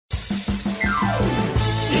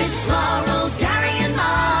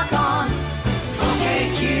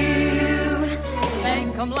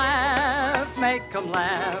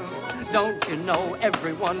Don't you know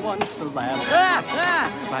everyone wants to laugh?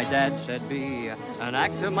 My dad said, be an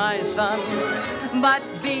actor, my son, but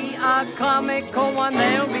be a comical one,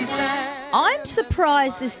 they'll be sad. I'm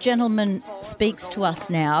surprised this gentleman speaks to us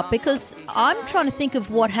now because I'm trying to think of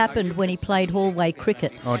what happened when he played hallway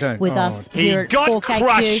cricket with us here at 4KQ. He got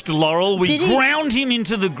crushed, Laurel. We ground him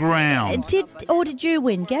into the ground. Did you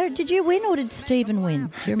win, Garrett? Did you win or did Stephen win?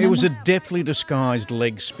 Do you remember? It was a deftly disguised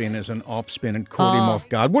leg spin as an off spin and caught him off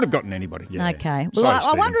guard. Would have gotten anybody. Yeah. Okay. Well,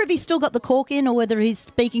 I wonder if he's still got the cork in or whether he's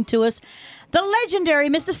speaking to us. The legendary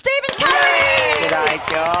Mr. Stephen Curry!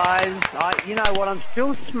 G'day, guys. You know what? I'm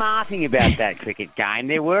still smarting about that cricket game.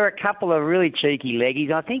 There were a couple of really cheeky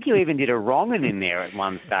leggies. I think you even did a wrong-un in there at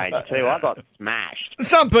one stage too. I got smashed.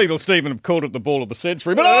 Some people, Stephen, have called it the ball of the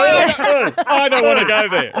century, but I don't want to go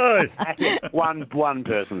there. One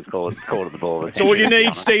person's called it the ball of the That's all you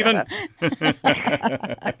need, Stephen.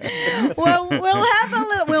 Well,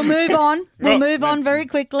 we'll move on. We'll move on very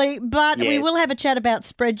quickly, but we will have a chat about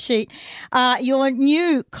Spreadsheet, your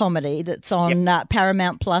new comedy that's on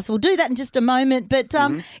Paramount Plus. We'll do that in just a moment, but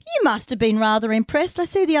you must have been rather impressed. I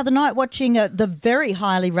see the other night watching the very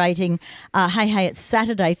highly rating Hey Hey It's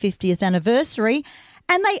Saturday 50th anniversary,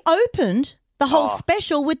 and they opened the whole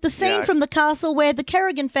special with the scene from the castle where the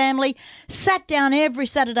Kerrigan family sat down every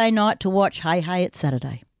Saturday night to watch Hey Hey It's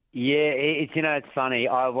Saturday. Yeah, it's funny.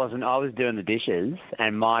 I was doing the dishes,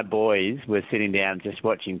 and my boys were sitting down just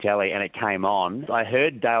watching telly, and it came on. I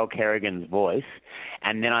heard Dale Kerrigan's voice,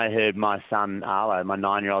 and then I heard my son Arlo, my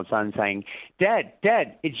 9-year-old son, saying, "Dad,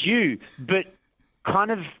 it's you," but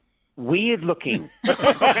kind of weird looking.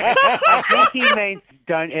 I think he means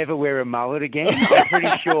don't ever wear a mullet again. I'm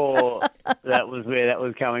pretty sure that was where that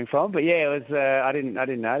was coming from. But yeah, it was. I didn't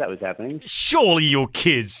know that was happening. Surely your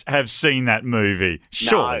kids have seen that movie.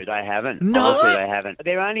 Surely. No, they haven't. No, honestly, they haven't.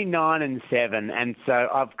 They're only 9 and 7, and so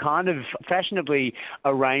I've kind of fashionably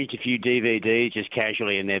arranged a few DVDs just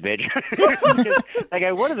casually in their bedroom. They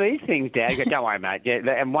go, "What are these things, Dad?" I go, "Don't worry, mate." Yeah,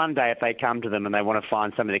 and one day, if they come to them and they want to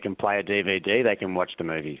find somebody that can play a DVD, they can watch the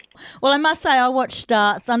movies. Well, I must say, I watched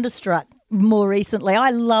Thunderstruck more recently.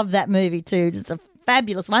 I love that movie too. It's a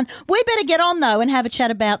fabulous one. We better get on, though, and have a chat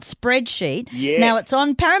about Spreadsheet. Yeah. Now, it's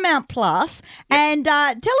on Paramount Plus. And tell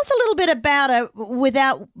us a little bit about it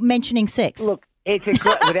without mentioning sex. Look, it's a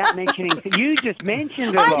great, without mentioning, you just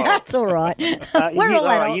mentioned it all. That's all right. We're all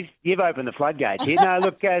adults. You've opened the floodgates here. No,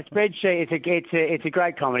 look, Spreadsheet, it's a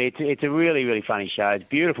great comedy. It's a really, really funny show. It's a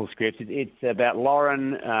beautiful script. It's about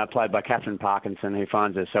Lauren, played by Catherine Parkinson, who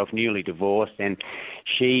finds herself newly divorced, and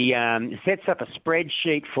she sets up a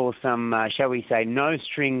spreadsheet for some, shall we say, no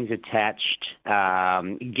strings attached,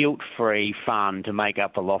 guilt-free fun to make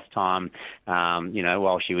up for lost time,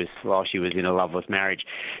 while she was in a loveless marriage.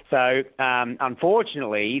 So,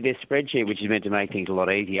 unfortunately, this spreadsheet, which is meant to make things a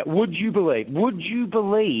lot easier, would you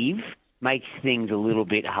believe makes things a little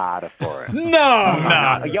bit harder for her. No.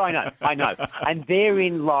 Yeah, I know. And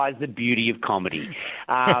therein lies the beauty of comedy.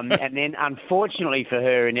 And then, unfortunately for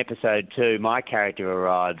her, in episode 2, my character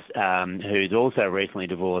arrives, who's also recently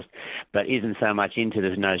divorced, but isn't so much into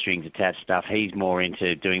the no strings attached stuff. He's more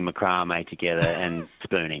into doing macrame together and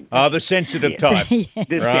spooning. Oh, the sensitive type.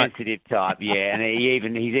 Sensitive type, yeah. And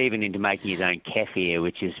he's even into making his own kefir,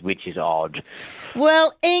 which is odd.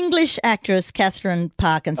 Well, English actress Catherine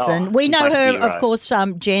Parkinson. We know her, hero. of course,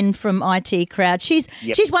 Jen from IT Crowd. She's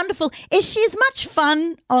wonderful. Is she as much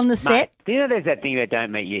fun on the set? Mate, do you know there's that thing that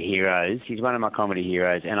don't meet your heroes? She's one of my comedy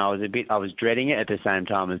heroes, and I was dreading it at the same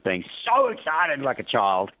time as being so excited like a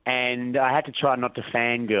child. And I had to try not to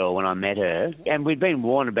fangirl when I met her. And we'd been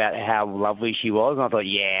warned about how lovely she was, and I thought,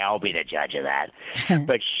 yeah, I'll be the judge of that.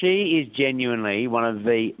 But she is genuinely one of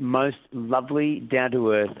the most lovely,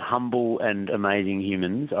 down-to-earth, humble and amazing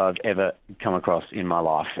humans I've ever come across in my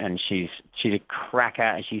life. And she's a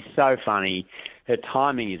cracker. She's so funny. Her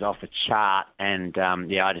timing is off the chart, and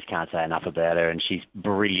I just can't say enough about her, and she's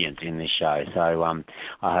brilliant in this show, so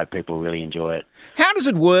I hope people really enjoy it. How does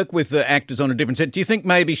it work with the actors on a different set? Do you think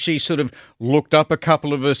maybe she sort of looked up a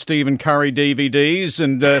couple of Stephen Curry DVDs,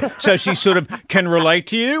 and so she sort of can relate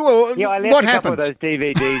to you, or yeah, I left what a happens? couple of those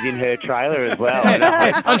DVDs in her trailer as well.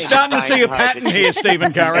 I'm starting to see a pattern here,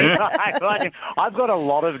 Stephen Curry. I've got a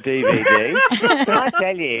lot of DVDs.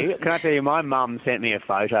 Can I tell you, my mum sent me a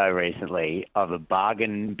photo recently of a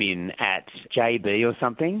bargain bin at JB or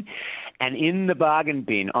something, and in the bargain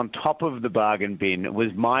bin, on top of the bargain bin, was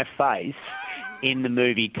my face in the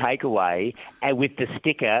movie Takeaway, and with the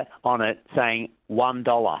sticker on it saying,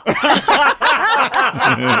 $1.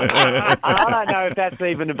 I don't know if that's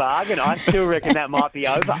even a bargain. I still reckon that might be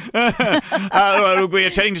over. Look, we are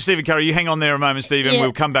chatting to Stephen Curry. You hang on there a moment, Stephen. Yeah.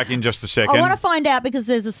 We'll come back in just a second. I want to find out because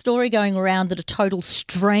there's a story going around that a total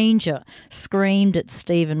stranger screamed at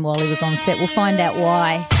Stephen while he was on set. We'll find out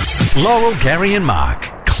why. Laurel, Gary and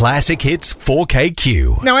Mark. Classic Hits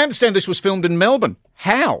 4KQ. Now, I understand this was filmed in Melbourne.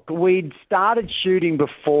 How? We'd started shooting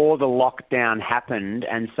before the lockdown happened,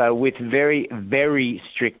 and so with very, very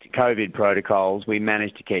strict COVID protocols, we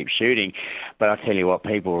managed to keep shooting. But I'll tell you what,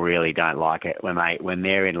 people really don't like it when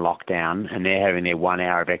they're in lockdown and they're having their 1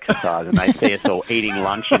 hour of exercise and they see us all eating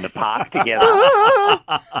lunch in the park together.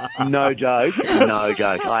 No joke, no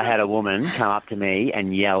joke. I had a woman come up to me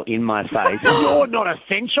and yell in my face, "You're not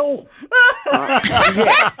essential."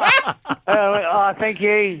 Thank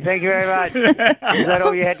you very much. Is that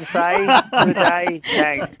all you had to say for the day?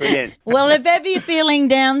 Thanks, brilliant. Well, if ever you're feeling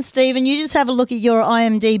down, Stephen, you just have a look at your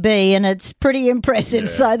IMDb and it's pretty impressive.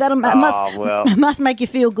 So that must make you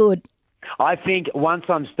feel good. I think once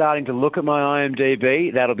I'm starting to look at my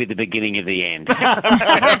IMDb, that'll be the beginning of the end.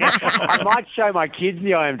 I might show my kids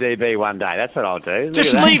the IMDb one day. That's what I'll do.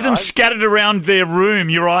 Just leave them scattered around their room,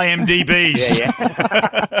 your IMDbs. Yeah. Hey,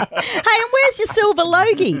 and where's your silver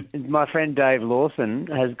Logie? My friend Dave Lawson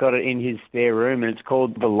has got it in his spare room, and it's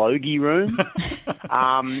called the Logie Room.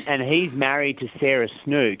 And he's married to Sarah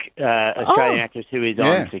Snook, Australian actress who is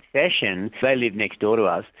on Succession. They live next door to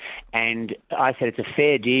us. And I said, it's a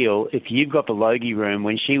fair deal. If you've got the Logie Room,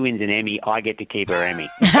 when she wins an Emmy, I get to keep her Emmy.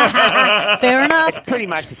 Fair enough. It's pretty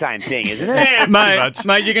much the same thing, isn't it? Yeah,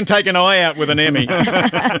 Mate, you can take an eye out with an Emmy.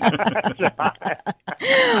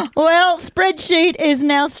 Well, Spreadsheet is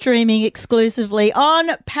now streaming exclusively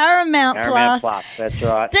on Paramount Plus. That's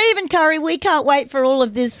right. Stephen Curry, we can't wait for all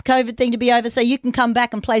of this COVID thing to be over so you can come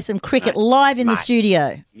back and play some cricket live in the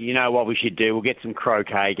studio. You know what we should do? We'll get some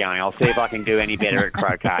croquet going. I'll see if I can do any better at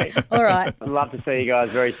croquet. All right. I'd love to see you guys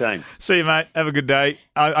very soon. See you, mate. Have a good day.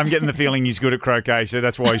 I'm getting the feeling he's good at croquet, so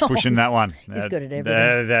that's why he's pushing that one. He's good at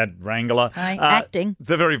everything. That wrangler. Hey, acting.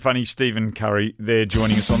 The very funny Stephen Curry there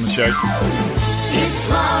joining us on the show. It's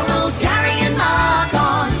Laurel, Gary and Mark.